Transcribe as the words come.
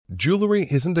Jewelry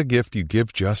isn't a gift you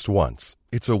give just once.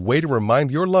 It's a way to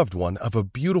remind your loved one of a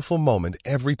beautiful moment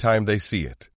every time they see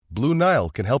it. Blue Nile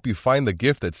can help you find the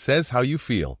gift that says how you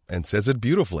feel and says it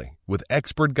beautifully, with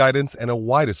expert guidance and a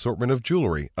wide assortment of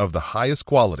jewelry of the highest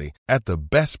quality at the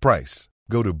best price.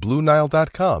 Go to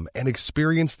BlueNile.com and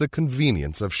experience the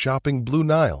convenience of shopping Blue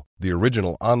Nile, the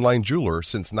original online jeweler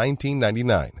since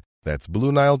 1999. That's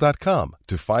BlueNile.com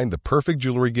to find the perfect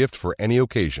jewelry gift for any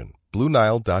occasion.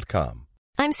 BlueNile.com.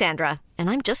 I'm Sandra, and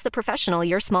I'm just the professional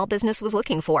your small business was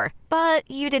looking for. But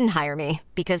you didn't hire me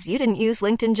because you didn't use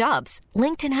LinkedIn Jobs.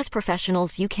 LinkedIn has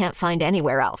professionals you can't find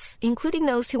anywhere else, including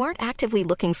those who aren't actively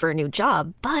looking for a new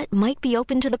job, but might be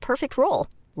open to the perfect role,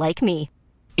 like me.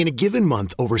 In a given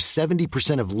month, over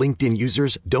 70% of LinkedIn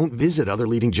users don't visit other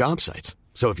leading job sites.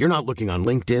 So if you're not looking on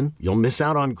LinkedIn, you'll miss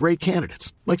out on great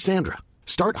candidates like Sandra.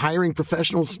 Start hiring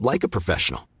professionals like a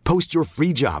professional. Post your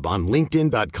free job on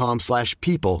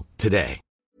linkedin.com/people today.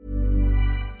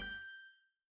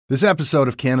 This episode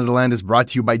of Canada Land is brought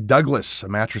to you by Douglas, a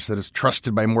mattress that is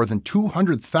trusted by more than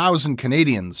 200,000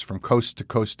 Canadians from coast to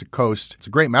coast to coast. It's a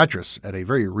great mattress at a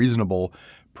very reasonable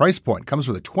price point. Comes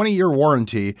with a 20-year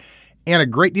warranty and a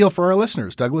great deal for our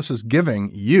listeners. Douglas is giving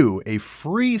you a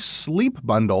free sleep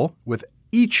bundle with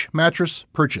each mattress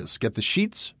purchase. Get the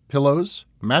sheets, pillows,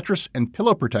 mattress, and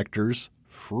pillow protectors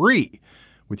free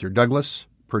with your Douglas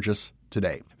purchase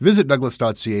today. Visit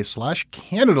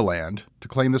douglas.ca/Canadaland to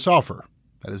claim this offer.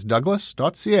 That is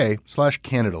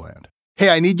douglas.ca/Canadaland. Hey,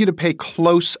 I need you to pay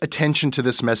close attention to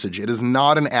this message. It is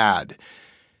not an ad.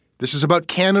 This is about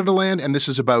Canadaland, and this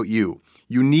is about you.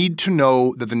 You need to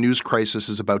know that the news crisis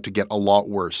is about to get a lot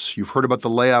worse. You've heard about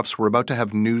the layoffs. We're about to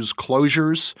have news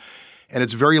closures, and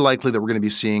it's very likely that we're going to be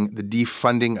seeing the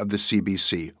defunding of the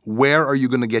CBC. Where are you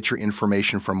going to get your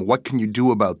information from? What can you do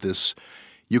about this?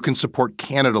 You can support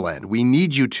Canadaland. We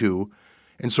need you to.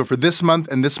 And so for this month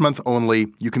and this month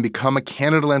only, you can become a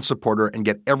Canadaland supporter and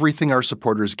get everything our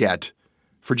supporters get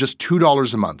for just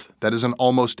 $2 a month. That is an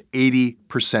almost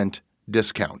 80%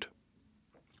 discount.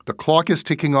 The clock is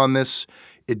ticking on this.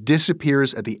 It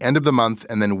disappears at the end of the month,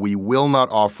 and then we will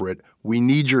not offer it. We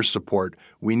need your support.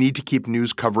 We need to keep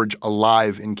news coverage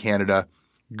alive in Canada.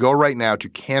 Go right now to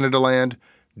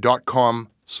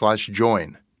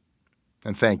canadaland.com/join.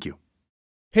 And thank you.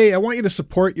 Hey, I want you to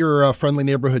support your friendly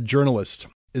neighborhood journalist.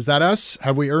 Is that us?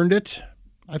 Have we earned it?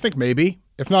 I think maybe.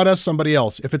 If not us, somebody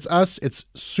else. If it's us, it's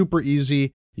super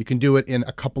easy. You can do it in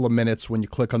a couple of minutes when you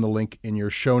click on the link in your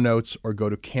show notes or go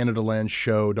to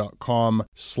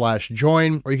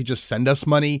canadalandshow.com/join, or you can just send us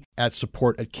money at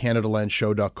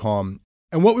support@canadalandshow.com.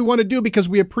 And what we want to do, because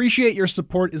we appreciate your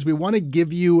support, is we want to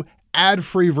give you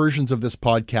ad-free versions of this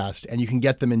podcast, and you can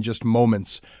get them in just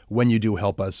moments when you do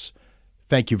help us.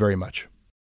 Thank you very much.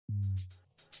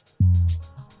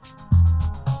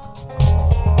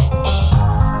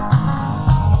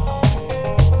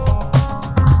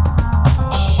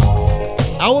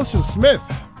 Allison Smith,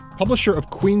 publisher of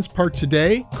Queen's Park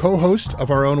Today, co-host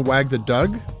of our own Wag the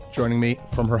Doug, joining me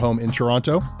from her home in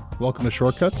Toronto. Welcome to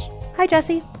Shortcuts. Hi,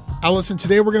 Jesse. Allison,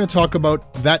 today we're going to talk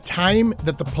about that time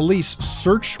that the police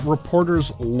searched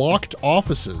reporters' locked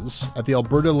offices at the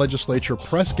Alberta Legislature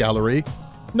Press Gallery.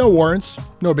 No warrants,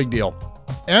 no big deal.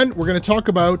 And we're going to talk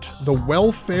about the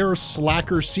welfare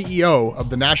slacker CEO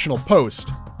of the National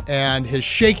Post and his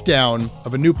shakedown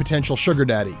of a new potential sugar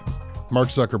daddy, Mark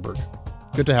Zuckerberg.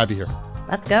 Good to have you here.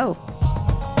 Let's go.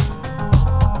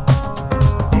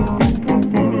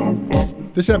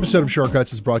 This episode of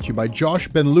Shortcuts is brought to you by Josh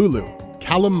Benlulu,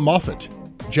 Callum Moffat,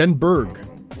 Jen Berg,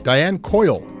 Diane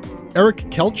Coyle, Eric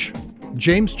Kelch,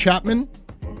 James Chapman,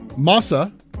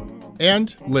 Masa,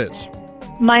 and Liz.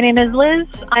 My name is Liz.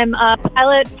 I'm a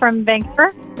pilot from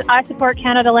Vancouver. I support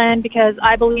Canadaland because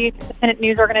I believe independent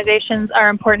news organizations are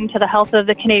important to the health of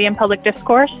the Canadian public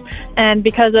discourse and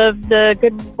because of the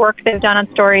good work they've done on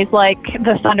stories like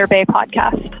the Thunder Bay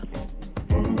podcast.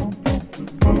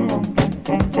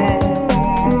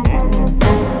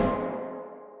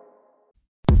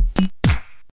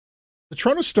 The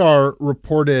Toronto Star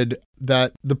reported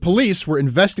that the police were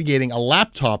investigating a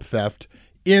laptop theft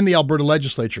in the Alberta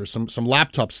legislature. Some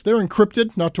laptops. They're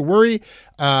encrypted, not to worry,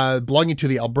 belonging to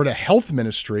the Alberta Health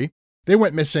Ministry. They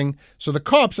went missing. So the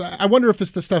cops, I wonder if this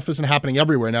stuff isn't happening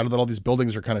everywhere now that all these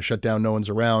buildings are kind of shut down, no one's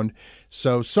around.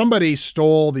 So somebody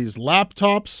stole these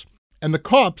laptops, and the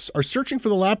cops are searching for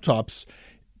the laptops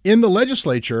in the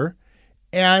legislature,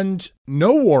 and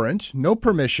no warrant, no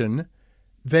permission.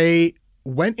 They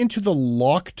went into the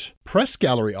locked press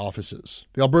gallery offices.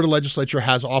 The Alberta legislature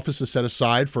has offices set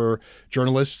aside for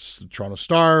journalists, the Toronto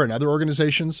Star and other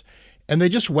organizations, and they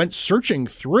just went searching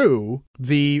through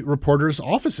the reporters'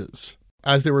 offices.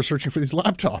 as they were searching for these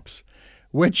laptops,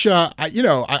 which, I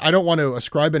don't want to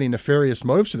ascribe any nefarious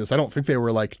motives to this. I don't think they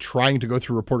were like trying to go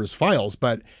through reporters' files,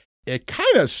 but it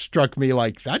kind of struck me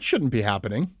like that shouldn't be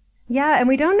happening. Yeah, and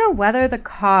we don't know whether the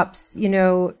cops,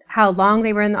 how long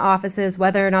they were in the offices,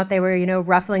 whether or not they were,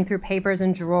 ruffling through papers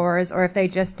and drawers, or if they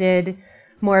just did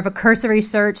more of a cursory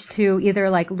search to either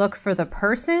like look for the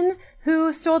person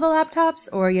who stole the laptops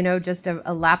or, just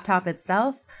a laptop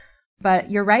itself.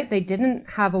 But you're right, they didn't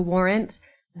have a warrant.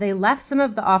 They left some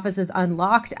of the offices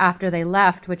unlocked after they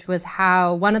left, which was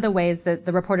one of the ways that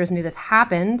the reporters knew this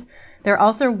happened. There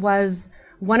also was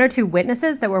one or two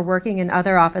witnesses that were working in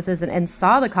other offices and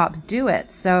saw the cops do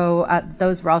it. So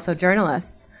those were also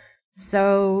journalists.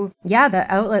 So yeah, the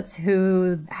outlets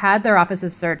who had their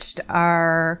offices searched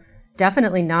are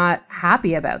definitely not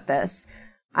happy about this.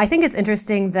 I think it's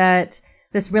interesting that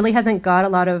this really hasn't got a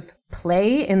lot of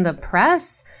play in the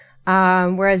press.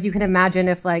 Whereas you can imagine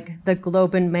if like the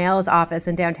Globe and Mail's office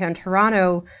in downtown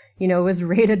Toronto, was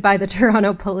raided by the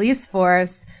Toronto police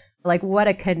force, like what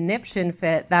a conniption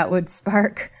fit that would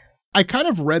spark. I kind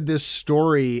of read this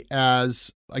story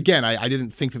as, again, I didn't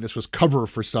think that this was cover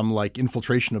for some like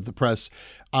infiltration of the press,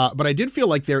 but I did feel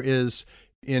like there is,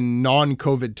 in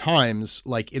non-COVID times,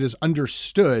 like it is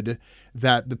understood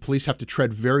that the police have to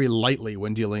tread very lightly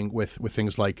when dealing with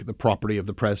things like the property of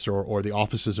the press or the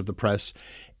offices of the press.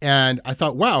 And I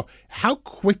thought, wow, how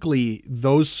quickly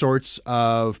those sorts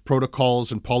of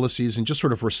protocols and policies and just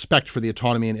sort of respect for the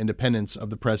autonomy and independence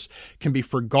of the press can be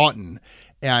forgotten.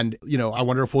 And, I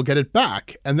wonder if we'll get it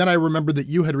back. And then I remember that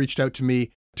you had reached out to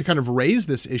me to kind of raise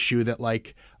this issue that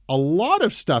like a lot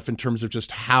of stuff in terms of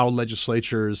just how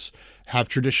legislatures have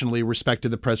traditionally respected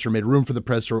the press or made room for the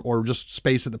press or just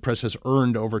space that the press has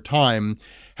earned over time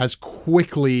has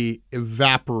quickly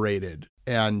evaporated.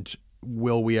 And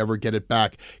will we ever get it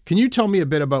back? Can you tell me a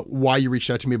bit about why you reached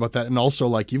out to me about that? And also,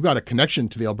 like, you've got a connection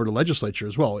to the Alberta legislature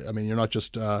as well. I mean, you're not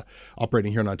just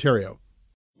operating here in Ontario.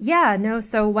 Yeah, no.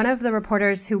 So one of the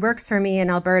reporters who works for me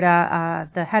in Alberta,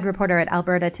 the head reporter at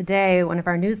Alberta Today, one of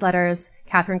our newsletters,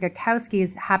 Catherine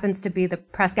Gukowski, happens to be the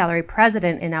press gallery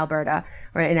president in Alberta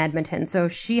or in Edmonton. So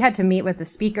she had to meet with the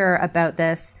speaker about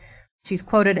this. She's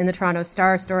quoted in the Toronto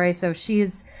Star story. So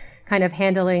she's kind of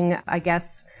handling, I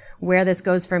guess, where this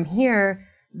goes from here.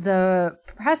 The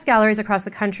press galleries across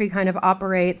the country kind of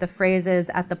operate the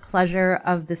phrases at the pleasure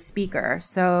of the speaker.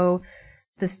 So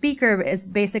the speaker is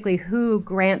basically who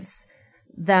grants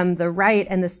them the right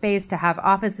and the space to have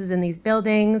offices in these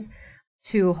buildings,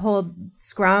 to hold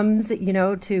scrums,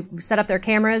 to set up their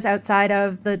cameras outside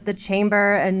of the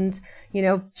chamber and,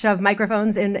 shove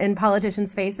microphones in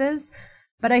politicians' faces.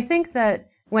 But I think that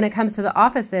when it comes to the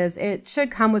offices, it should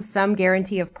come with some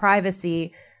guarantee of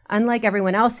privacy. Unlike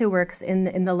everyone else who works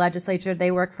in the legislature,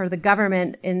 they work for the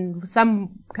government in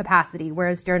some capacity,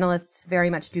 whereas journalists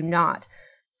very much do not.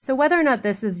 So whether or not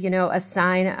this is, a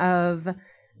sign of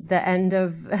the end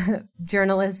of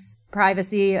journalists'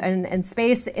 privacy and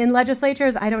space in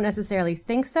legislatures, I don't necessarily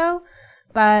think so.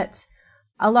 But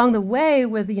along the way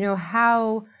with,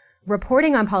 how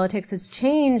reporting on politics has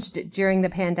changed during the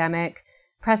pandemic,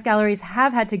 press galleries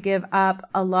have had to give up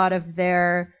a lot of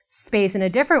their space in a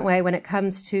different way when it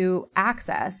comes to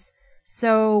access.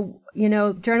 So,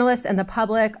 journalists and the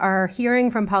public are hearing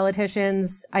from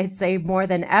politicians, I'd say more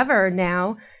than ever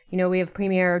now. We have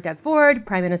Premier Doug Ford,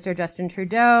 Prime Minister Justin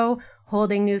Trudeau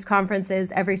holding news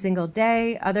conferences every single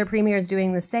day, other premiers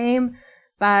doing the same.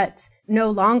 But no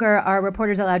longer are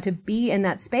reporters allowed to be in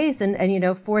that space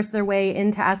and force their way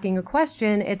into asking a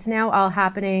question. It's now all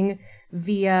happening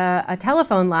via a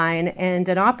telephone line and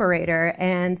an operator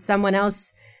and someone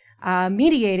else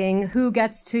mediating who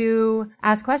gets to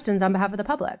ask questions on behalf of the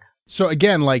public. So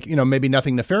again, maybe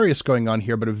nothing nefarious going on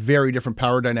here, but a very different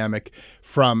power dynamic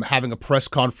from having a press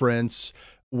conference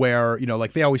where,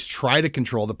 they always try to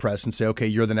control the press and say, okay,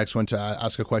 you're the next one to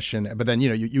ask a question. But then,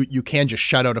 you can just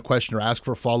shut out a question or ask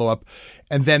for a follow-up.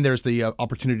 And then there's the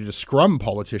opportunity to scrum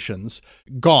politicians.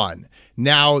 Gone.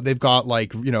 Now they've got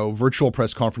virtual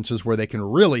press conferences where they can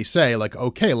really say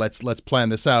okay, let's plan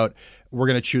this out. We're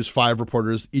going to choose 5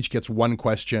 reporters. Each gets one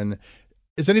question.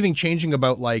 Is anything changing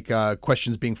about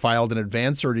questions being filed in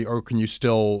advance, or can you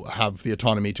still have the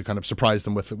autonomy to kind of surprise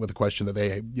them with a question that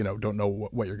they don't know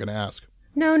what you're going to ask?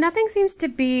 No, nothing seems to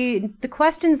be. The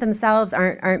questions themselves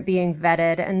aren't being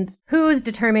vetted, and who's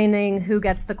determining who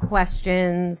gets the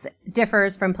questions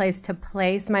differs from place to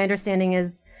place. My understanding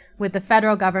is with the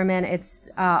federal government, it's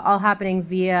all happening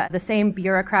via the same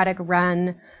bureaucratic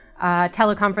run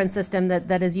teleconference system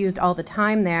that is used all the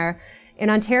time there. In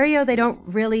Ontario,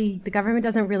 the government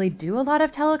doesn't really do a lot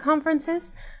of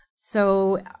teleconferences.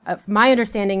 So my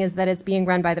understanding is that it's being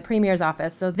run by the Premier's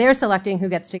office. So they're selecting who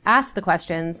gets to ask the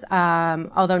questions,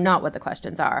 although not what the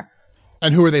questions are.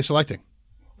 And who are they selecting?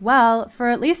 Well, for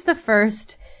at least the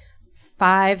first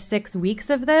 5-6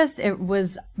 weeks of this, it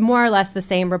was more or less the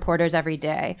same reporters every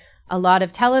day. A lot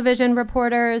of television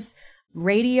reporters,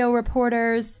 radio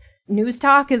reporters. News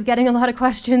Talk is getting a lot of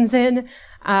questions in,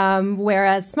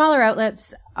 whereas smaller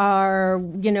outlets are,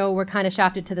 were kind of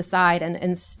shafted to the side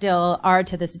and still are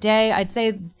to this day. I'd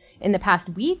say in the past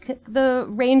week, the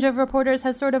range of reporters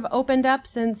has sort of opened up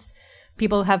since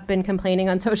people have been complaining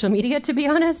on social media, to be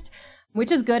honest,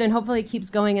 which is good and hopefully keeps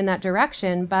going in that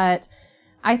direction. But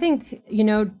I think,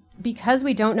 because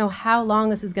we don't know how long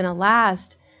this is going to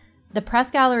last, the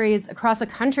press galleries across the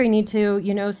country need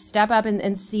to, step up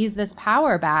and seize this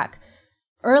power back.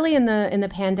 Early in the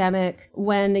pandemic,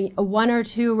 when one or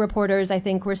two reporters, I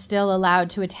think, were still allowed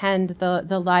to attend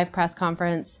the live press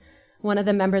conference, one of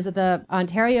the members of the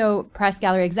Ontario Press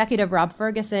Gallery executive, Rob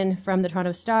Ferguson from the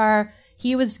Toronto Star,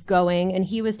 he was going and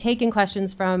he was taking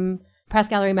questions from press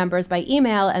gallery members by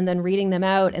email and then reading them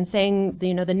out and saying,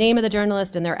 the name of the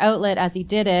journalist and their outlet as he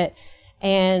did it.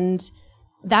 And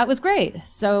that was great.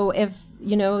 So if,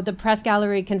 the press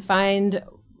gallery can find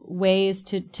ways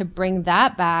to bring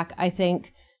that back, I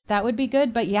think that would be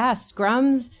good. But yeah,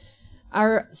 scrums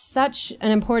are such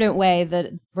an important way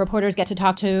that reporters get to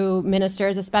talk to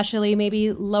ministers, especially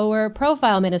maybe lower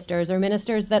profile ministers or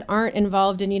ministers that aren't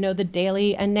involved in, the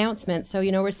daily announcements. So,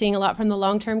 we're seeing a lot from the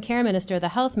long-term care minister, the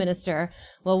health minister.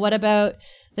 Well, what about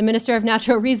the Minister of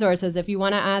Natural Resources? If you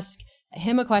want to ask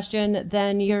him a question,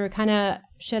 then you're kind of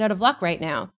shit out of luck right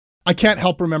now. I can't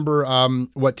help remember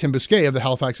what Tim Bousquet of the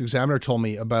Halifax Examiner told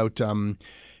me about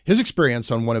his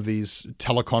experience on one of these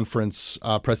teleconference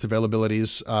press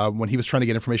availabilities when he was trying to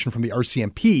get information from the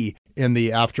RCMP in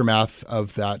the aftermath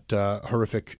of that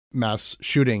horrific mass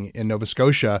shooting in Nova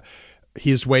Scotia.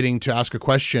 He's waiting to ask a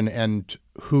question, and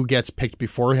who gets picked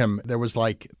before him? There was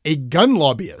like a gun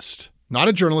lobbyist, not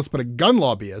a journalist, but a gun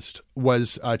lobbyist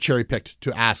was cherry-picked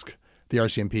to ask the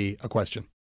RCMP a question.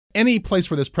 Any place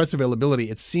where there's press availability,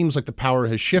 it seems like the power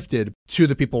has shifted to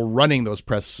the people running those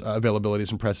press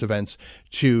availabilities and press events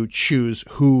to choose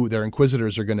who their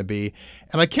inquisitors are going to be.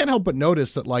 And I can't help but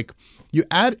notice that, you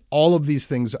add all of these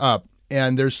things up,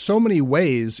 and there's so many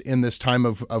ways in this time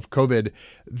of COVID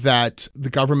that the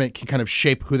government can kind of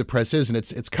shape who the press is, and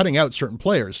it's cutting out certain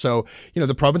players. So,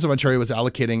 the province of Ontario is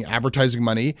allocating advertising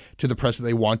money to the press that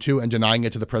they want to and denying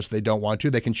it to the press that they don't want to.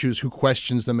 They can choose who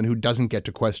questions them and who doesn't get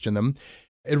to question them.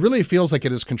 It really feels like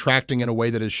it is contracting in a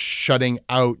way that is shutting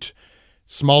out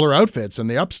smaller outfits and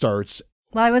the upstarts.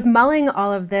 While I was mulling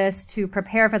all of this to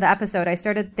prepare for the episode, I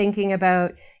started thinking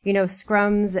about,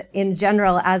 scrums in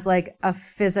general as like a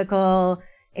physical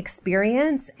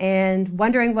experience and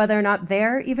wondering whether or not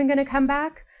they're even going to come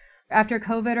back after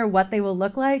COVID or what they will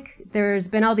look like. There's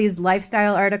been all these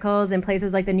lifestyle articles in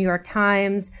places like the New York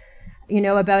Times,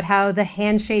 about how the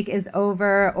handshake is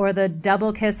over or the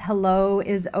double kiss hello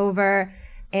is over.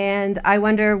 And I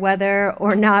wonder whether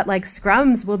or not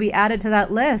scrums will be added to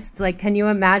that list. Can you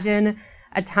imagine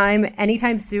a time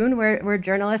anytime soon where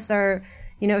journalists are,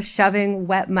 shoving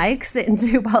wet mics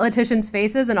into politicians'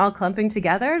 faces and all clumping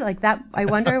together like that? I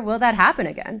wonder, will that happen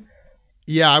again?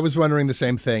 Yeah, I was wondering the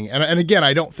same thing. And again,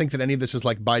 I don't think that any of this is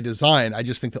by design. I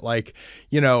just think that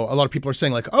a lot of people are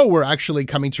saying oh, we're actually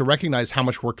coming to recognize how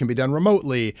much work can be done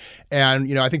remotely.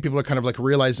 And, I think people are kind of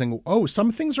realizing, oh,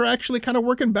 some things are actually kind of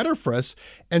working better for us.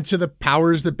 And to the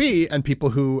powers that be and people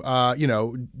who,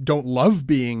 don't love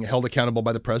being held accountable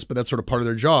by the press, but that's sort of part of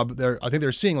their job. I think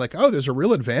they're seeing oh, there's a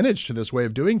real advantage to this way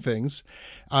of doing things.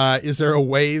 Is there a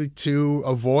way to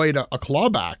avoid a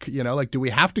clawback? Do we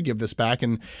have to give this back?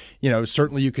 And,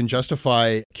 certainly you can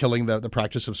justify killing the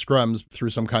practice of scrums through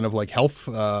some kind of health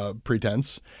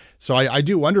pretense. So I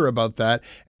do wonder about that.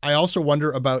 I also wonder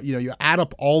about, you add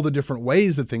up all the different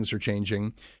ways that things are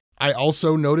changing. I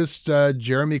also noticed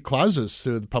Jeremy Clausus,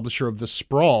 the publisher of The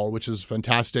Sprawl, which is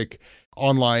fantastic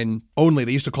online only.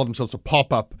 They used to call themselves a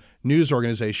pop-up news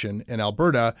organization in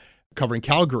Alberta covering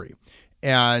Calgary.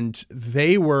 And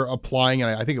they were applying, and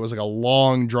I think it was a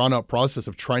long, drawn-out process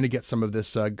of trying to get some of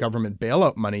this government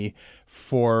bailout money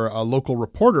for a local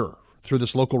reporter through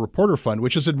this local reporter fund,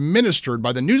 which is administered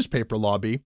by the newspaper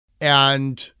lobby.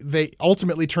 And they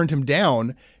ultimately turned him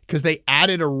down because they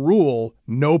added a rule,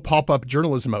 no pop-up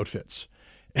journalism outfits.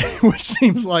 which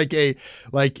seems like I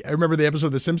remember the episode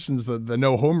of The Simpsons, the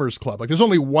No Homers Club. Like there's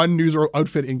only one news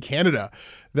outfit in Canada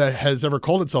that has ever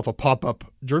called itself a pop-up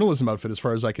journalism outfit, as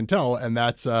far as I can tell. And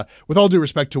that's, with all due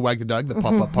respect to Wag the Dog, the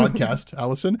pop-up podcast,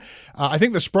 Allison, I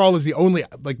think the Sprawl is the only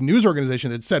news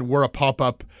organization that said we're a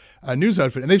pop-up news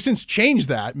outfit. And they've since changed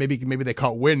that. Maybe they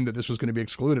caught wind that this was going to be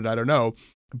excluded. I don't know.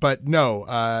 But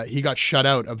no, he got shut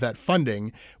out of that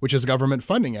funding, which is government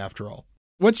funding after all.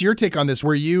 What's your take on this?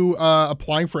 Were you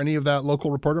applying for any of that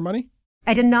local reporter money?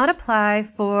 I did not apply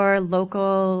for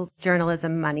local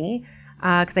journalism money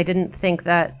because I didn't think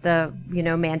that the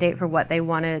mandate for what they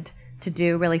wanted to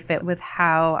do really fit with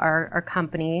how our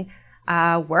company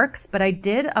works. But I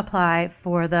did apply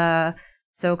for the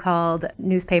so-called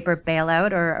newspaper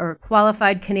bailout or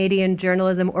Qualified Canadian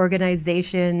Journalism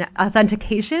Organization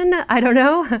authentication. I don't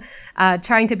know,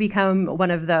 trying to become one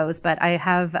of those. But I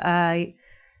have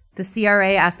the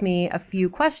CRA asked me a few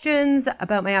questions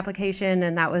about my application,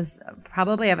 and that was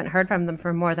probably, I haven't heard from them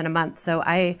for more than a month. So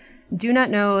I do not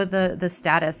know the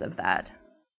status of that.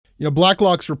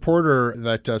 Blacklock's reporter,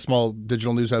 that small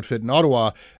digital news outfit in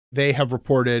Ottawa, they have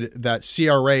reported that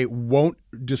CRA won't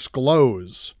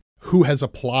disclose who has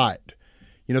applied.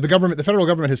 The federal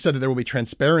government has said that there will be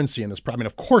transparency in this. I mean,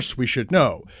 of course we should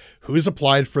know who's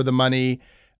applied for the money,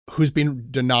 who's been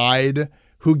denied,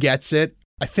 who gets it.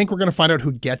 I think we're going to find out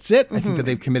who gets it. I think that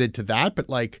they've committed to that, but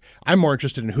I'm more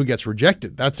interested in who gets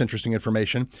rejected. That's interesting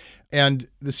information. And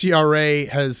the CRA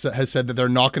has said that they're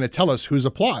not going to tell us who's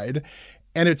applied.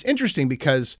 And it's interesting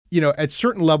because, at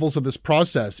certain levels of this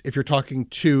process, if you're talking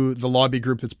to the lobby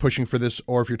group that's pushing for this,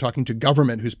 or if you're talking to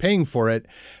government who's paying for it,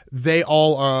 they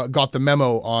all got the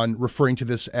memo on referring to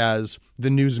this as the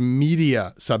news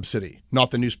media subsidy,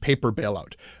 not the newspaper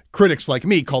bailout. Critics like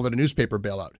me call it a newspaper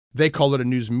bailout. They call it a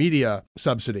news media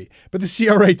subsidy. But the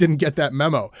CRA didn't get that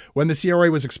memo. When the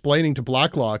CRA was explaining to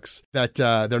Blacklocks that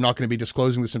they're not going to be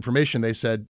disclosing this information, they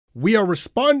said, "We are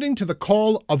responding to the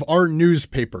call of our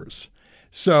newspapers."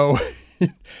 So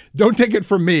don't take it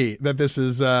from me that this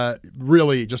is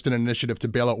really just an initiative to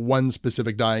bail out one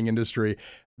specific dying industry.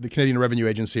 The Canadian Revenue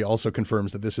Agency also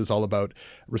confirms that this is all about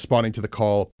responding to the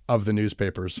call of the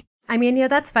newspapers. I mean, yeah,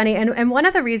 that's funny. And one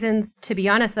of the reasons, to be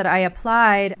honest, that I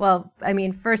applied,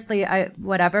 firstly,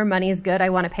 whatever, money is good. I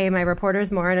want to pay my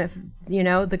reporters more. And if,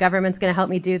 the government's going to help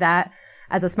me do that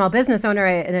as a small business owner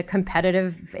in a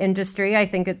competitive industry, I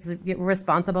think it's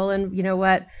responsible. And you know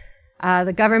what?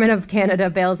 The government of Canada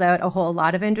bails out a whole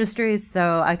lot of industries.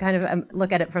 So I kind of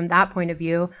look at it from that point of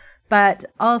view. But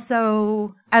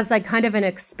also as kind of an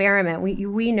experiment,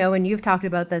 we know, and you've talked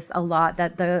about this a lot,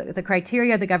 that the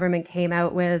criteria the government came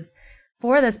out with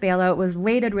for this bailout was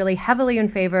weighted really heavily in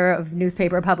favor of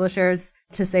newspaper publishers,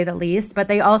 to say the least. But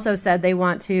they also said they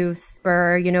want to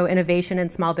spur, innovation in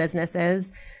small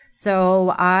businesses. So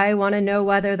I want to know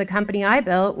whether the company I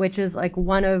built, which is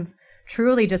one of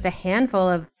truly just a handful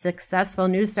of successful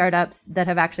news startups that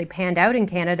have actually panned out in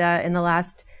Canada in the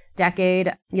last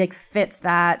decade, fits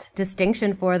that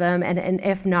distinction for them. And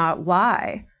if not,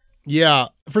 why? Yeah.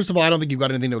 First of all, I don't think you've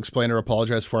got anything to explain or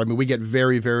apologize for. I mean, we get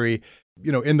very, very,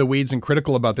 in the weeds and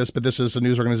critical about this, but this is a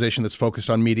news organization that's focused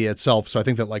on media itself. So I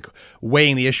think that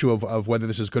weighing the issue of whether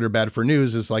this is good or bad for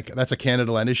news is that's a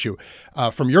Canadaland issue.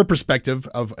 From your perspective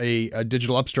of a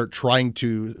digital upstart trying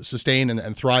to sustain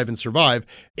and thrive and survive,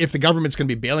 if the government's going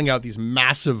to be bailing out these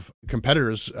massive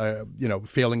competitors,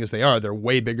 failing as they are, they're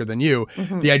way bigger than you.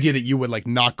 Mm-hmm. The idea that you would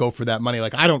not go for that money,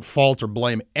 I don't fault or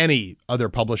blame any other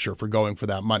publisher for going for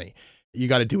that money. You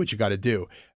got to do what you got to do.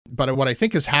 But what I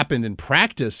think has happened in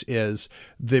practice is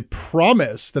the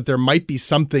promise that there might be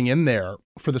something in there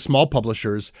for the small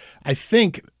publishers, I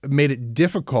think made it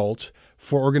difficult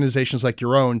for organizations like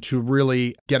your own to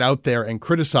really get out there and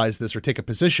criticize this or take a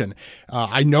position.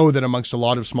 I know that amongst a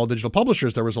lot of small digital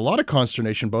publishers, there was a lot of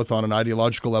consternation, both on an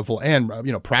ideological level and,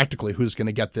 practically who's going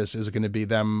to get this. Is it going to be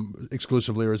them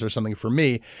exclusively, or is there something for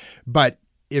me? But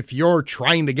if you're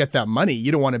trying to get that money, you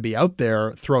don't want to be out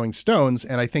there throwing stones.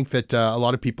 And I think that a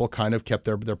lot of people kind of kept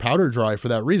their powder dry for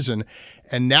that reason.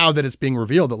 And now that it's being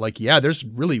revealed that there's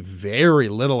really very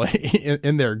little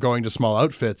in there going to small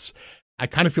outfits, I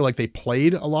kind of feel like they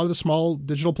played a lot of the small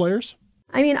digital players.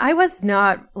 I mean, I was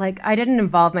not I didn't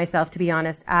involve myself, to be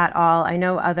honest, at all. I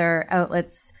know other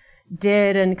outlets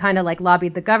did and kind of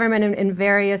lobbied the government in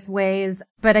various ways.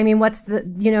 But I mean, what's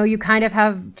you kind of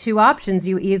have two options.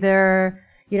 You either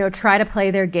try to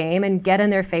play their game and get in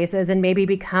their faces and maybe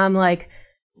become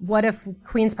what if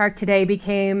Queen's Park Today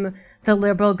became the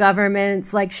Liberal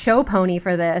government's show pony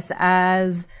for this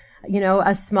as,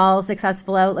 a small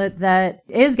successful outlet that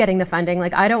is getting the funding.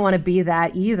 I don't want to be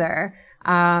that either.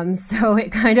 So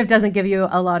it kind of doesn't give you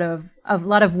a lot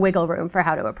of wiggle room for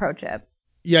how to approach it.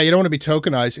 Yeah, you don't want to be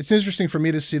tokenized. It's interesting for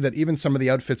me to see that even some of the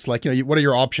outfits, like, what are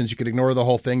your options? You could ignore the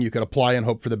whole thing. You could apply and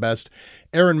hope for the best.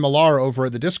 Erin Millar over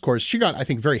at the Discourse, she got, I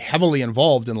think, very heavily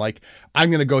involved in I'm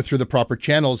going to go through the proper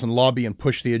channels and lobby and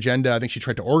push the agenda. I think she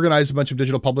tried to organize a bunch of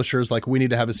digital publishers, we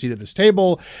need to have a seat at this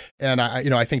table. And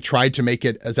I think tried to make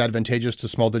it as advantageous to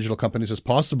small digital companies as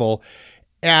possible.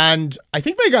 And I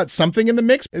think they got something in the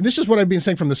mix. And this is what I've been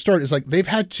saying from the start is they've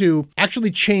had to actually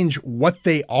change what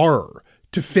they are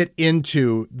to fit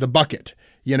into the bucket.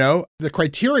 The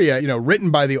criteria,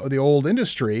 written by the old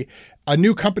industry, a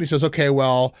new company says, okay,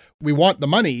 well, we want the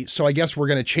money, so I guess we're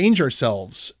going to change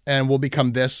ourselves and we'll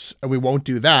become this and we won't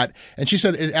do that. And she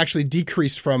said it actually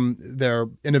decreased from their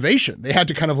innovation. They had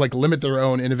to kind of limit their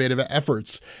own innovative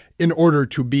efforts in order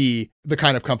to be the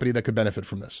kind of company that could benefit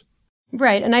from this.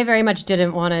 Right. And I very much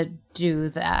didn't want to do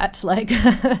that.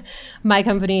 My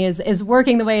company is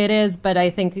working the way it is, but I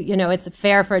think, it's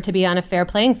fair for it to be on a fair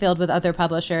playing field with other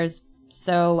publishers.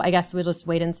 So I guess we'll just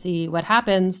wait and see what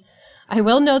happens. I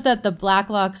will note that the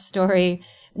Blacklock story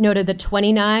noted that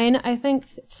 29, I think,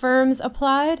 firms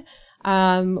applied,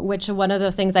 which one of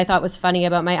the things I thought was funny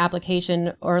about my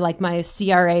application or my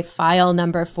CRA file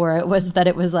number for it was that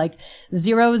it was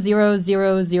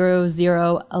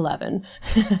 0000011.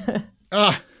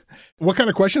 What kind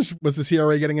of questions was the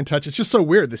CRA getting in touch? It's just so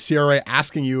weird. The CRA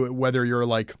asking you whether you're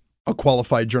a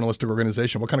qualified journalistic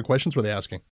organization. What kind of questions were they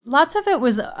asking? Lots of it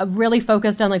was really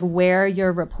focused on where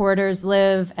your reporters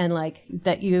live and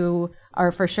that you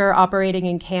are for sure operating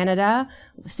in Canada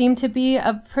seemed to be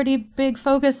a pretty big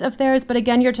focus of theirs. But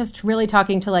again, you're just really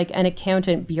talking to an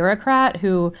accountant bureaucrat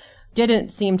who didn't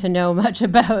seem to know much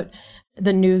about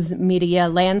the news media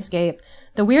landscape.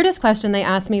 The weirdest question they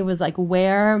asked me was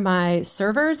where my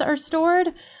servers are stored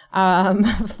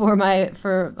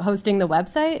for hosting the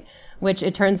website, which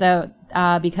it turns out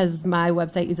because my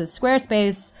website uses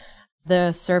Squarespace,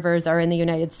 the servers are in the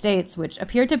United States, which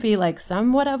appeared to be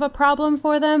somewhat of a problem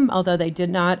for them, although they did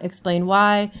not explain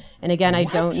why. And again, I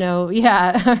don't know.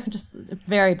 Yeah, just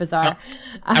very bizarre.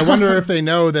 I wonder if they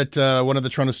know that one of the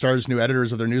Toronto Star's new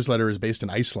editors of their newsletter is based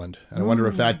in Iceland. And I wonder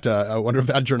if that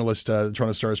journalist,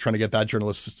 Toronto Star, is trying to get that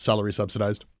journalist's salary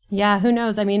subsidized. Yeah, who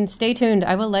knows? I mean, stay tuned.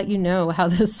 I will let you know how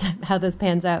this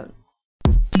pans out.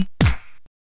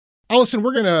 Allison,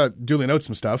 we're going to duly note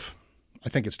some stuff. I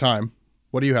think it's time.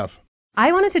 What do you have?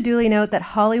 I wanted to duly note that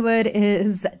Hollywood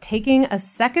is taking a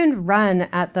second run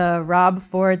at the Rob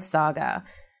Ford saga.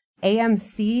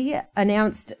 AMC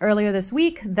announced earlier this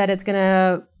week that it's going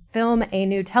to film a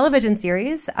new television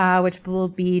series, which will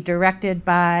be directed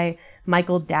by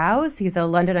Michael Dowse. He's a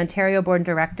London, Ontario-born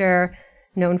director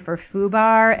known for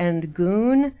Fubar and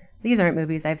Goon. These aren't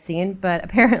movies I've seen, but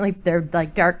apparently they're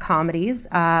dark comedies.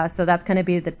 So that's going to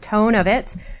be the tone of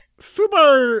it.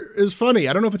 Fubar is funny.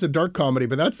 I don't know if it's a dark comedy,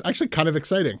 but that's actually kind of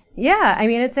exciting. Yeah,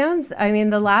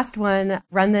 the last one,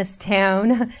 Run This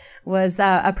Town, was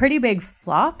a pretty big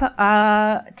flop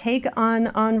take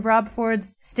on Rob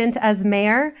Ford's stint as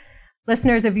mayor.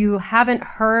 Listeners, if you haven't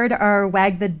heard our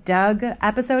Wag the Dug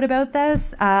episode about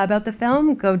this, about the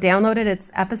film, go download it.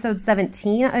 It's episode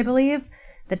 17, I believe.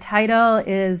 The title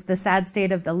is The Sad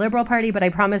State of the Liberal Party, but I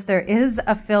promise there is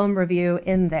a film review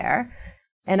in there.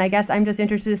 And I guess I'm just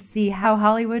interested to see how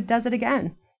Hollywood does it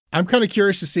again. I'm kind of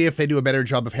curious to see if they do a better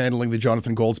job of handling the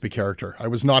Jonathan Goldsby character. I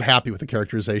was not happy with the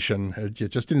characterization. It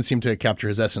just didn't seem to capture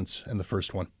his essence in the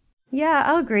first one. Yeah,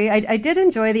 I'll agree. I did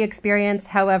enjoy the experience,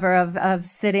 however, of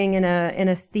sitting in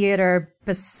a theater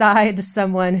beside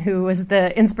someone who was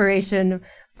the inspiration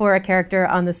for a character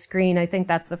on the screen. I think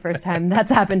that's the first time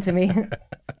that's happened to me.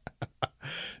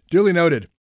 Duly noted.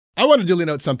 I want to duly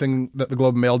note something that the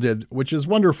Globe and Mail did, which is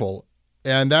wonderful.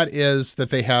 And that is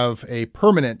that they have a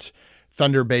permanent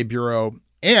Thunder Bay bureau,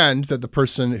 and that the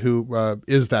person who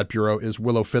is that bureau is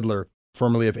Willow Fiddler,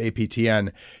 formerly of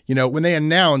APTN. When they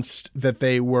announced that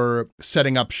they were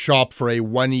setting up shop for a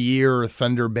 1-year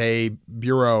Thunder Bay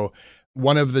bureau,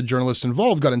 one of the journalists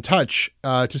involved got in touch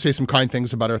to say some kind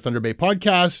things about our Thunder Bay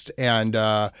podcast and,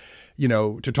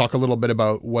 to talk a little bit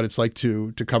about what it's like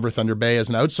to cover Thunder Bay as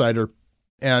an outsider.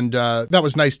 And that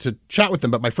was nice to chat with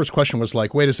them. But my first question was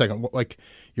wait a second,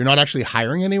 you're not actually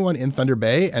hiring anyone in Thunder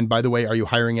Bay? And by the way, are you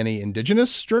hiring any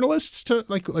Indigenous journalists to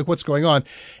what's going on?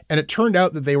 And it turned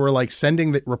out that they were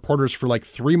sending the reporters for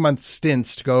 3-month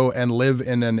stints to go and live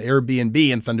in an Airbnb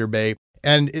in Thunder Bay.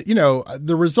 And,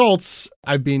 the results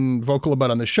I've been vocal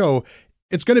about on the show,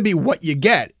 it's going to be what you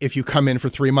get if you come in for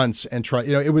 3 months and try,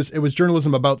 it was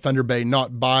journalism about Thunder Bay,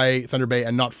 not by Thunder Bay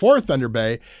and not for Thunder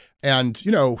Bay. And,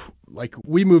 like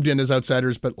we moved in as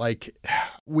outsiders, but like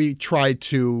we tried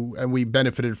to, and we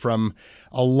benefited from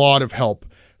a lot of help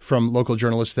from local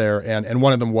journalists there. And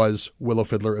one of them was Willow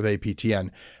Fiddler of APTN.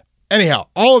 Anyhow,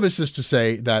 all of this is to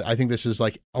say that I think this is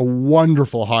like a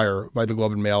wonderful hire by the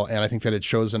Globe and Mail, and I think that it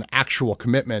shows an actual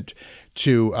commitment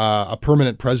to a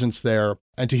permanent presence there,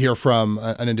 and to hear from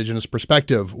an Indigenous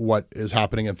perspective what is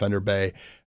happening in Thunder Bay.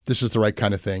 This is the right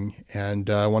kind of thing, and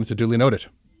I wanted to duly note it.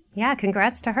 Yeah,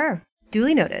 congrats to her.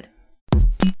 Duly noted.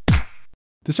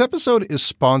 This episode is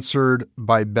sponsored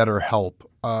by BetterHelp.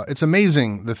 It's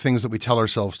amazing the things that we tell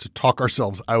ourselves to talk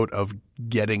ourselves out of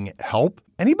getting help.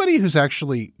 Anybody who's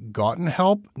actually gotten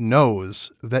help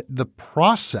knows that the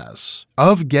process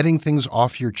of getting things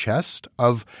off your chest,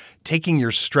 of taking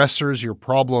your stressors, your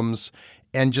problems,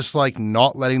 and just like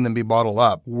not letting them be bottled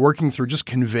up, working through just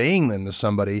conveying them to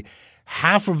somebody,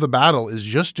 half of the battle is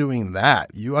just doing that.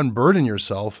 You unburden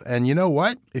yourself. And you know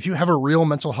what? If you have a real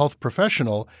mental health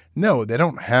professional, no, they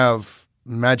don't have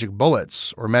magic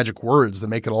bullets or magic words that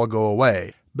make it all go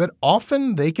away. But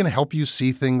often they can help you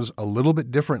see things a little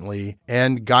bit differently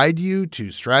and guide you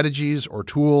to strategies or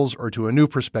tools or to a new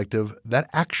perspective that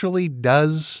actually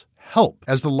does help.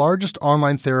 As the largest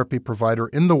online therapy provider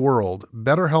in the world,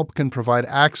 BetterHelp can provide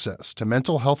access to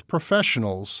mental health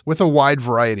professionals with a wide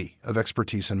variety of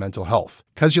expertise in mental health.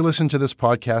 Because you listen to this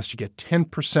podcast, you get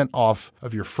 10% off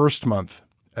of your first month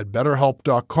at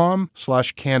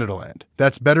betterhelp.com/Canadaland.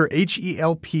 That's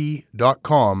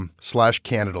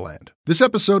betterhelp.com/Canadaland. This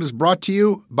episode is brought to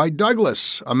you by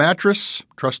Douglas, a mattress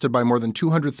trusted by more than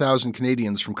 200,000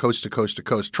 Canadians from coast to coast to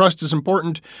coast. Trust is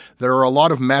important. There are a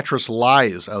lot of mattress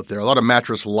lies out there, a lot of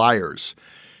mattress liars.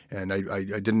 And I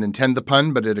didn't intend the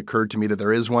pun, but it occurred to me that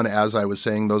there is one as I was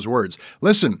saying those words.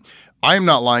 Listen, I am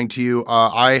not lying to you.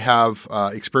 I have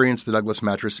experienced the Douglas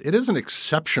mattress. It is an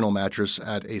exceptional mattress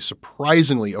at a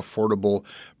surprisingly affordable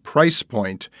price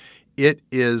point. It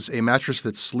is a mattress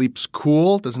that sleeps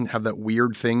cool, doesn't have that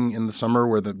weird thing in the summer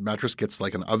where the mattress gets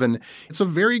like an oven. It's a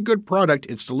very good product.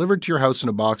 It's delivered to your house in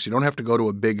a box. You don't have to go to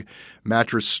a big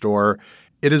mattress store.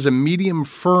 It is a medium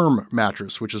firm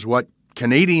mattress, which is what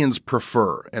Canadians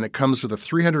prefer, and it comes with a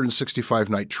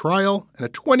 365-night trial and a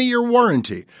 20-year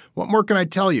warranty. What more can I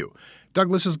tell you?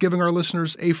 Douglas is giving our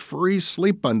listeners a free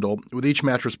sleep bundle with each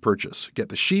mattress purchase. Get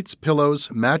the sheets, pillows,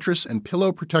 mattress, and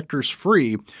pillow protectors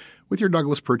free with your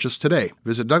Douglas purchase today.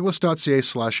 Visit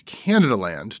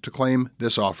douglas.ca/Canadaland to claim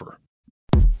this offer.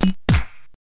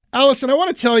 Allison, I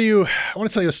want to tell you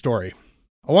a story.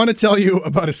 I want to tell you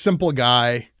about a simple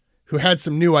guy who had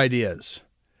some new ideas.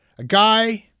 A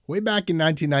guy way back in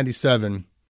 1997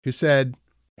 who said,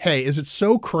 hey, is it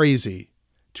so crazy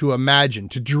to imagine,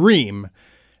 to dream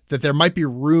that there might be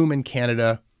room in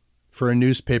Canada for a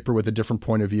newspaper with a different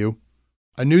point of view?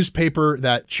 A newspaper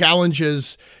that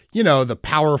challenges, the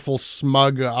powerful,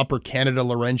 smug Upper Canada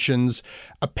Laurentians.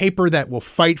 A paper that will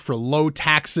fight for low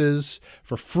taxes,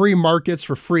 for free markets,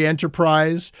 for free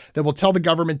enterprise, that will tell the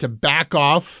government to back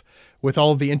off with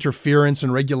all of the interference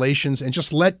and regulations and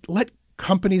just let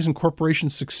companies and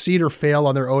corporations succeed or fail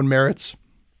on their own merits.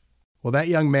 Well, that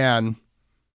young man,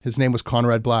 his name was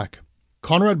Conrad Black.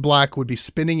 Conrad Black would be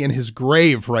spinning in his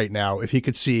grave right now if he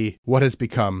could see what has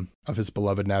become of his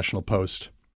beloved National Post.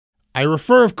 I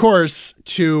refer, of course,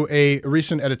 to a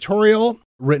recent editorial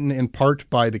written in part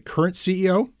by the current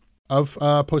CEO of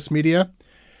Post Media,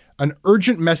 an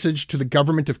urgent message to the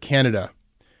government of Canada.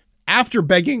 After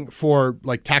begging for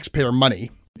taxpayer money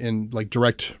in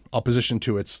direct opposition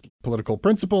to its political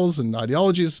principles and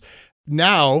ideologies,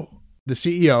 now the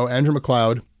CEO, Andrew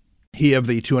McLeod, he of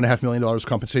the $2.5 million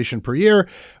compensation per year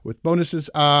with bonuses,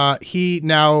 he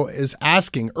now is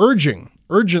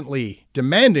urgently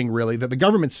demanding really that the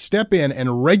government step in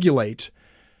and regulate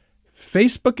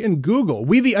Facebook and Google.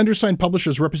 We, the undersigned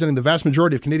publishers representing the vast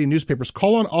majority of Canadian newspapers,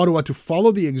 call on Ottawa to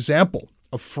follow the example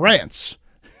of France.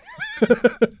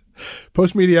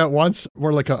 Post Media wants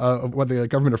more like what the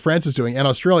government of France is doing and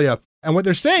Australia. And what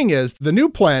they're saying is the new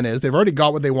plan is they've already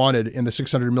got what they wanted in the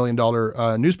 $600 million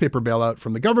newspaper bailout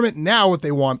from the government. Now what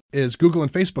they want is Google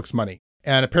and Facebook's money.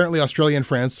 And apparently Australia and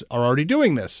France are already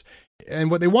doing this.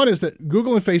 And what they want is that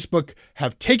Google and Facebook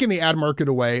have taken the ad market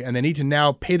away and they need to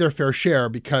now pay their fair share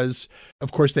because,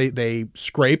 of course, they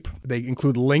scrape, they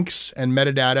include links and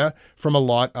metadata from a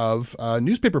lot of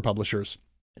newspaper publishers.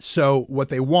 So what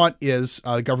they want is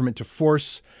the government to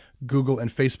force Google and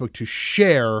Facebook to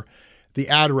share the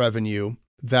ad revenue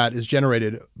that is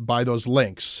generated by those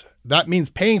links. That means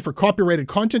paying for copyrighted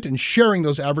content and sharing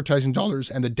those advertising dollars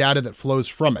and the data that flows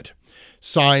from it.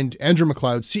 Signed, Andrew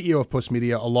McLeod, CEO of Post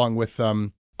Media, along with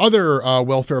Other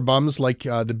welfare bums like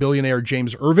the billionaire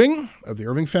James Irving of the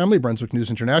Irving family, Brunswick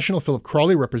News International, Philip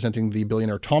Crawley representing the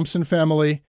billionaire Thompson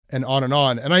family, and on and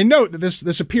on. And I note that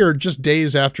this appeared just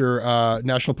days after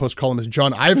National Post columnist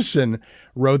John Ivison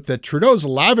wrote that Trudeau's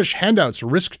lavish handouts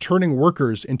risk turning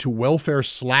workers into welfare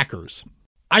slackers.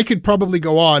 I could probably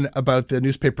go on about the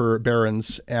newspaper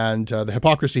barons and the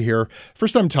hypocrisy here for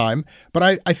some time,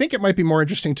 but I think it might be more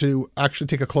interesting to actually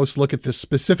take a close look at this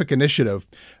specific initiative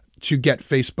to get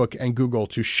Facebook and Google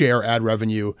to share ad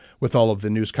revenue with all of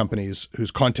the news companies whose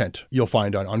content you'll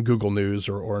find on Google News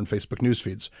or on Facebook news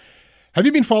feeds. Have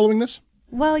you been following this?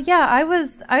 Well, yeah,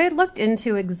 I looked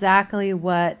into exactly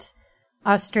what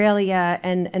Australia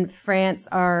and France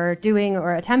are doing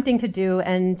or attempting to do.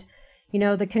 And, you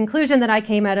know, the conclusion that I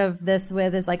came out of this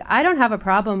with is like, I don't have a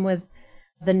problem with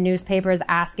the newspapers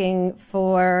asking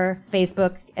for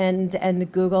Facebook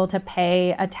and Google to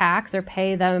pay a tax or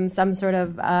pay them some sort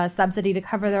of subsidy to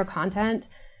cover their content.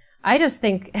 I just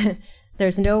think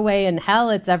there's no way in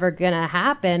hell it's ever going to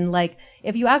happen. Like,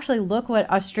 if you actually look what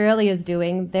Australia is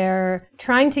doing, they're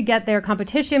trying to get their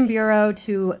Competition Bureau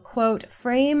to, quote,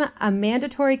 frame a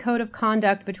mandatory code of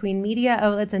conduct between media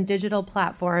outlets and digital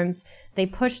platforms. They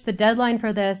pushed the deadline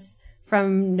for this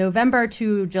from November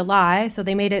to July, so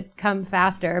they made it come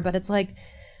faster. But it's like,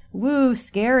 woo,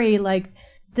 scary. Like,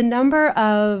 the number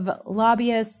of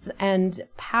lobbyists and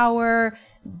power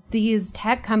these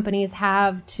tech companies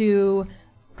have to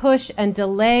push and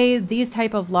delay these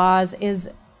type of laws is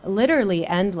literally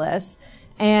endless.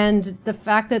 And the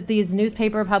fact that these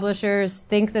newspaper publishers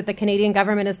think that the Canadian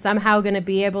government is somehow going to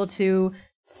be able to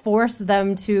force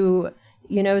them to,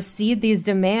 you know, cede these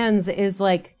demands is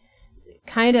like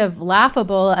kind of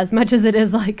laughable as much as it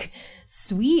is like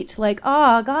sweet. Like,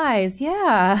 oh, guys,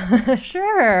 yeah,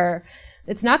 sure.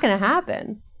 It's not going to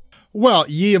happen. Well,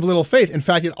 ye of little faith. In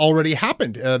fact, it already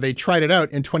happened. They tried it out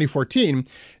in 2014.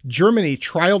 Germany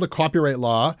trialed a copyright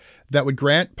law that would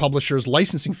grant publishers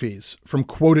licensing fees from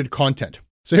quoted content.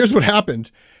 So here's what happened.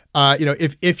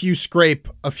 If you scrape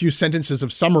a few sentences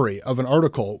of summary of an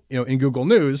article, in Google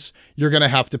News, you're going to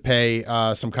have to pay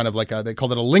some kind of they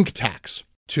called it a link tax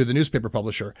to the newspaper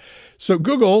publisher. So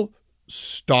Google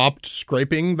stopped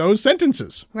scraping those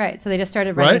sentences. Right. So they just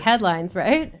started writing headlines,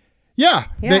 right? Yeah.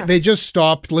 They just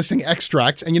stopped listing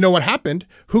extracts. And you know what happened?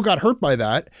 Who got hurt by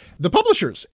that? The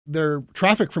publishers. Their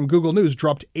traffic from Google News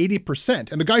dropped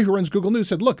 80%. And the guy who runs Google News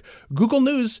said, look, Google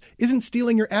News isn't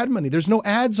stealing your ad money. There's no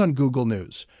ads on Google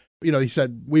News. He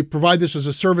said, we provide this as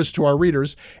a service to our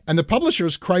readers. And the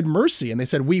publishers cried mercy. And they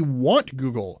said, we want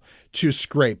Google to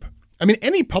scrape. I mean,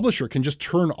 any publisher can just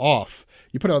turn off.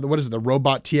 You put out the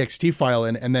robot.txt file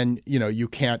in, and then, you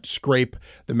can't scrape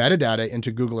the metadata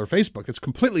into Google or Facebook. It's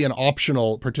completely an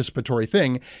optional participatory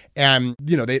thing. And,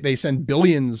 they send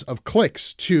billions of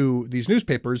clicks to these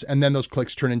newspapers, and then those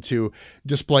clicks turn into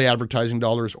display advertising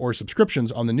dollars or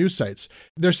subscriptions on the news sites.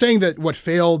 They're saying that what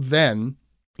failed then,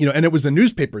 and it was the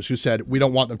newspapers who said, we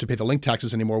don't want them to pay the link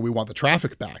taxes anymore. We want the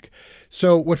traffic back.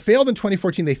 So what failed in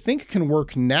 2014, they think can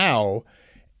work now.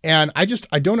 And I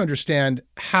don't understand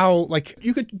how,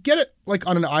 you could get it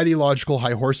on an ideological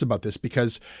high horse about this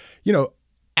because,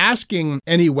 asking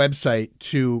any website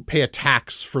to pay a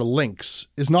tax for links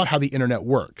is not how the internet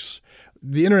works.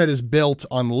 The internet is built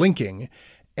on linking.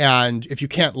 And if you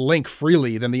can't link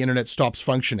freely, then the internet stops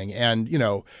functioning. And,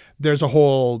 there's a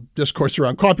whole discourse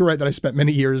around copyright that I spent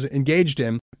many years engaged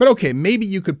in. But okay, maybe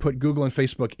you could put Google and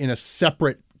Facebook in a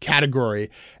separate category,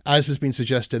 as has been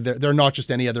suggested. They're not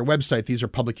just any other website. These are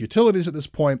public utilities at this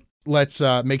point. Let's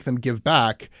make them give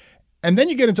back. And then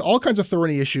you get into all kinds of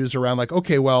thorny issues around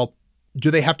okay, well,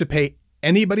 do they have to pay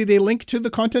anybody they link to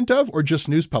the content of or just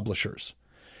news publishers?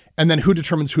 And then who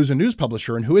determines who's a news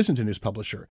publisher and who isn't a news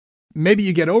publisher? Maybe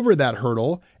you get over that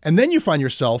hurdle and then you find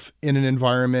yourself in an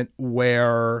environment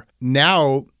where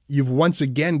now you've once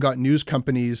again got news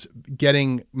companies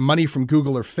getting money from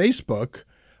Google or Facebook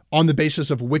on the basis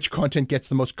of which content gets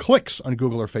the most clicks on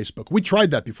Google or Facebook. We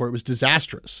tried that before. It was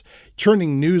disastrous.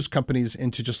 Turning news companies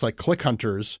into just click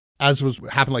hunters, as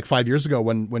happened 5 years ago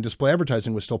when display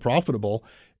advertising was still profitable.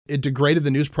 It degraded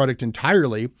the news product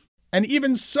entirely. And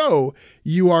even so,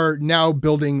 you are now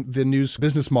building the news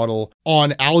business model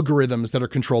on algorithms that are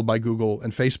controlled by Google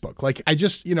and Facebook.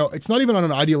 It's not even on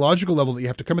an ideological level that you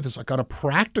have to come at this. On a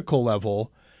practical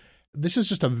level, this is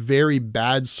just a very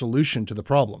bad solution to the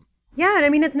problem. Yeah, and I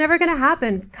mean, it's never going to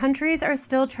happen. Countries are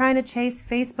still trying to chase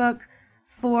Facebook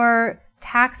for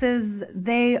taxes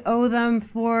they owe them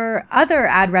for other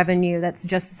ad revenue that's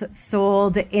just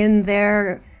sold in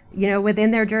their,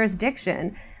 within their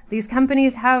jurisdiction. These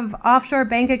companies have offshore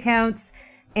bank accounts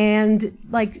And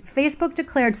like Facebook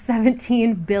declared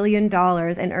 $17 billion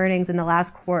in earnings in the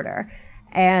last quarter.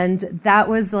 And that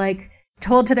was like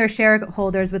told to their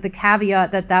shareholders with the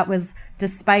caveat that that was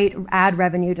despite ad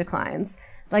revenue declines.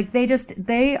 Like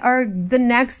they are the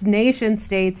next nation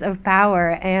states of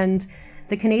power, and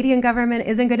the Canadian government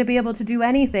isn't going to be able to do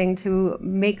anything to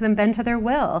make them bend to their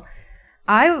will.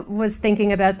 I was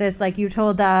thinking about this, like you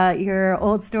told your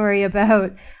old story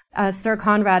about Sir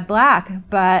Conrad Black,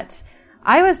 but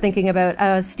I was thinking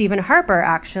about Stephen Harper,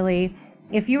 actually.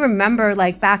 If you remember,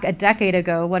 like back a decade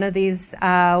ago, one of his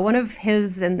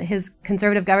and his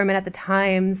conservative government at the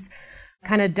time's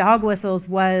kind of dog whistles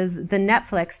was the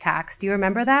Netflix tax. Do you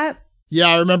remember that? Yeah,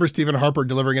 I remember Stephen Harper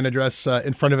delivering an address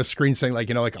in front of a screen saying,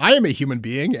 like, I am a human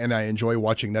being and I enjoy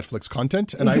watching Netflix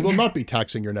content and I will not be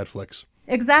taxing your Netflix.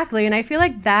 Exactly. And I feel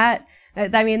like that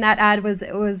ad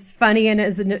was funny and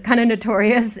is kind of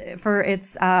notorious for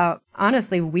its,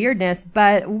 honestly, weirdness.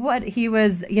 But what he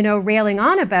was, railing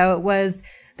on about was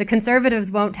the Conservatives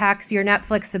won't tax your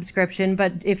Netflix subscription,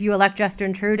 but if you elect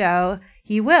Justin Trudeau,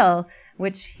 he will,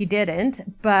 which he didn't.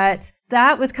 But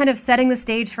that was kind of setting the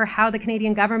stage for how the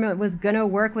Canadian government was going to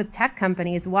work with tech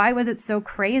companies. Why was it so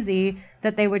crazy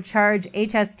that they would charge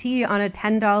HST on a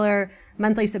 $10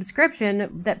 monthly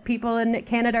subscription that people in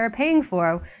Canada are paying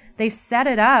for? They set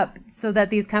it up so that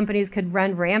these companies could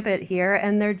run rampant here,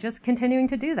 and they're just continuing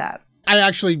to do that. I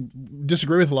actually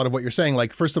disagree with a lot of what you're saying.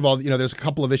 Like, first of all, there's a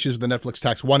couple of issues with the Netflix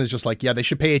tax. One is just like, yeah, they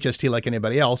should pay HST like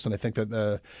anybody else. And I think that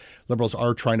the Liberals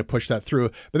are trying to push that through.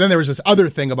 But then there was this other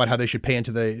thing about how they should pay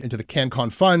into the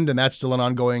CanCon fund. And that's still an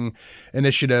ongoing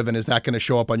initiative. And is that going to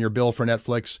show up on your bill for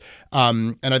Netflix?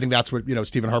 And I think that's what,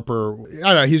 Stephen Harper,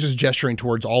 I don't know, he's just gesturing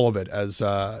towards all of it as,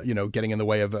 getting in the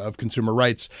way of consumer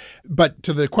rights. But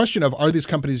to the question of, are these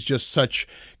companies just such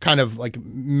kind of like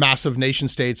massive nation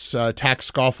states, tax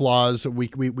scofflaws,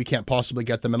 we can't possibly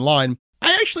get them in line?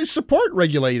 I actually support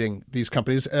regulating these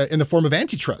companies in the form of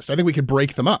antitrust. I think we could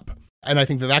break them up. And I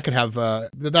think that could have,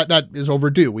 that is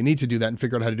overdue. We need to do that and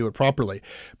figure out how to do it properly.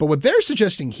 But what they're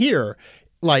suggesting here,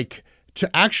 like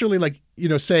to actually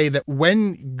say that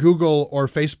when Google or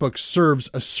Facebook serves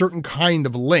a certain kind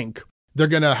of link, they're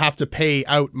going to have to pay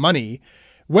out money.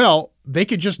 Well, they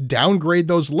could just downgrade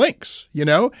those links,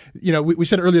 we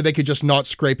said earlier they could just not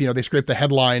scrape, they scrape the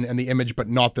headline and the image, but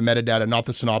not the metadata, not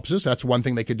the synopsis. That's one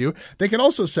thing they could do. They could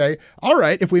also say, all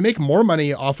right, if we make more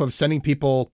money off of sending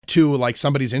people to like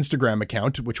somebody's Instagram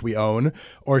account, which we own,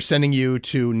 or sending you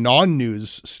to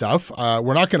non-news stuff,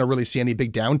 we're not going to really see any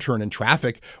big downturn in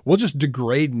traffic. We'll just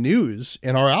degrade news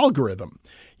in our algorithm.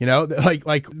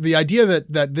 Like the idea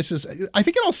that this is, I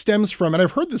think it all stems from, and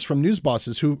I've heard this from news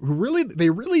bosses who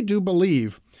really do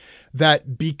believe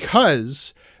that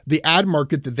because the ad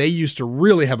market that they used to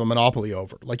really have a monopoly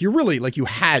over, you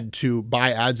had to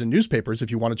buy ads in newspapers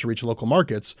if you wanted to reach local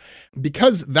markets,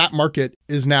 because that market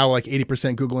is now like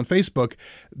 80% Google and Facebook,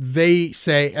 they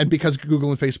say, and because Google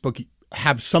and Facebook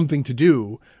have something to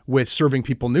do with serving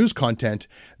people news content,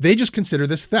 they just consider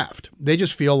this theft. They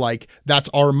just feel like that's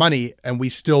our money and we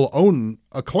still own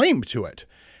a claim to it.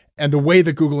 And the way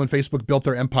that Google and Facebook built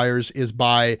their empires is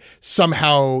by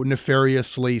somehow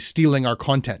nefariously stealing our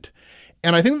content.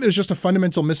 And I think that there's just a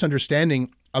fundamental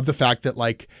misunderstanding of the fact that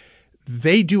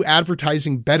they do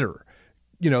advertising better.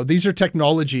 These are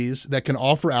technologies that can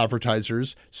offer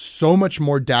advertisers so much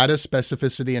more data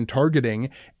specificity and targeting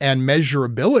and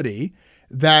measurability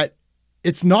that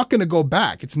it's not going to go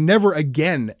back. It's never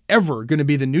again, ever going to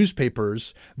be the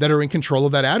newspapers that are in control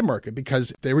of that ad market,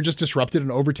 because they were just disrupted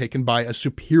and overtaken by a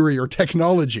superior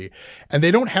technology. And they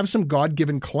don't have some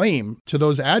God-given claim to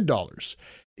those ad dollars.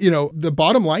 The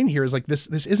bottom line here is this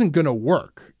isn't going to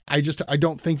work. I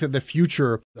don't think that the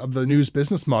future of the news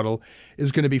business model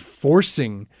is going to be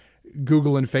forcing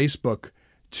Google and Facebook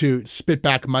to spit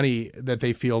back money that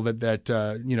they feel that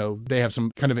they have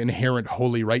some kind of inherent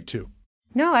holy right to.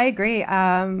 No, I agree.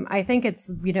 I think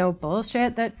it's,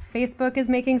 bullshit that Facebook is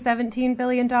making $17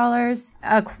 billion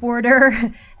a quarter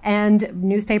and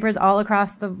newspapers all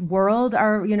across the world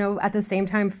are, at the same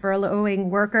time furloughing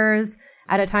workers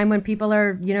at a time when people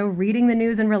are, reading the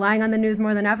news and relying on the news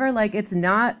more than ever. It's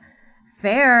not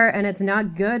fair and it's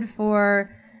not good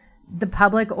for the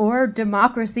public or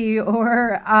democracy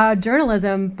or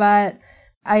journalism. But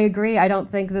I agree. I don't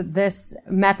think that this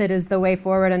method is the way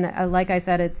forward. And like I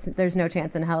said, there's no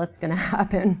chance in hell it's going to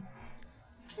happen.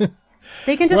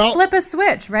 They can just flip a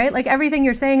switch, right? Like everything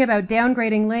you're saying about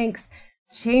downgrading links,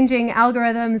 changing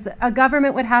algorithms, a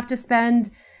government would have to spend,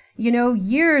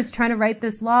 years trying to write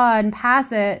this law and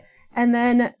pass it. And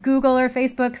then Google or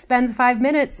Facebook spends 5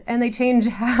 minutes and they change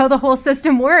how the whole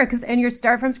system works and you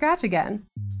start from scratch again.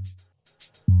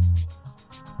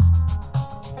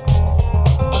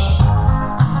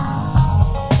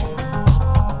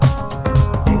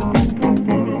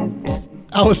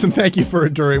 Allison, thank you for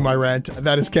enduring my rant.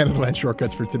 That is Canadaland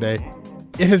Shortcuts for today.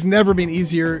 It has never been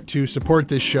easier to support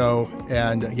this show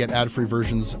and get ad-free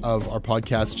versions of our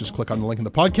podcast. Just click on the link in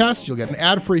the podcast. You'll get an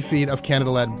ad-free feed of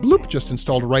Canadaland Bloop just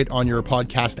installed right on your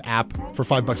podcast app for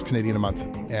 $5 Canadian a month.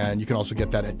 And you can also get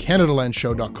that at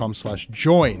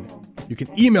CanadaLandShow.com/join. You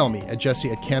can email me at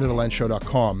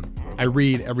jesse@CanadaLandShow.com. I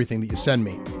read everything that you send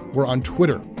me. We're on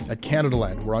Twitter at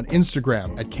Canadaland. We're on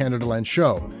Instagram at Canadaland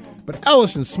Show. But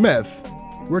Allison Smith,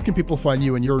 where can people find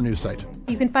you and your news site?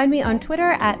 You can find me on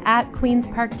Twitter at Queen's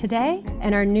Park Today,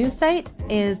 and our news site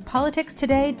is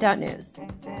politicstoday.news.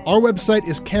 Our website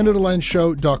is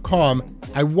CanadaLandShow.com.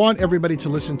 I want everybody to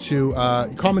listen to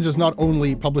Commons is not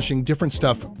only publishing different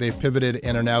stuff, they've pivoted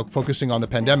and are now focusing on the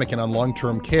pandemic and on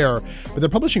long-term care, but they're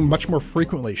publishing much more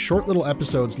frequently, short little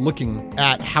episodes looking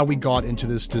at how we got into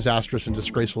this disastrous and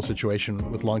disgraceful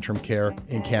situation with long-term care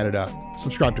in Canada.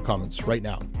 Subscribe to Commons right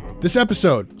now. This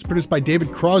episode is produced by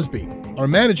David Crosby. Our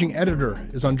managing editor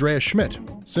is Andrea Schmidt.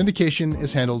 Syndication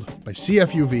is handled by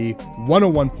CFUV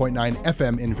 101.9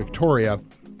 FM in Victoria.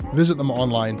 Visit them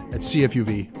online at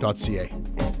cfuv.ca.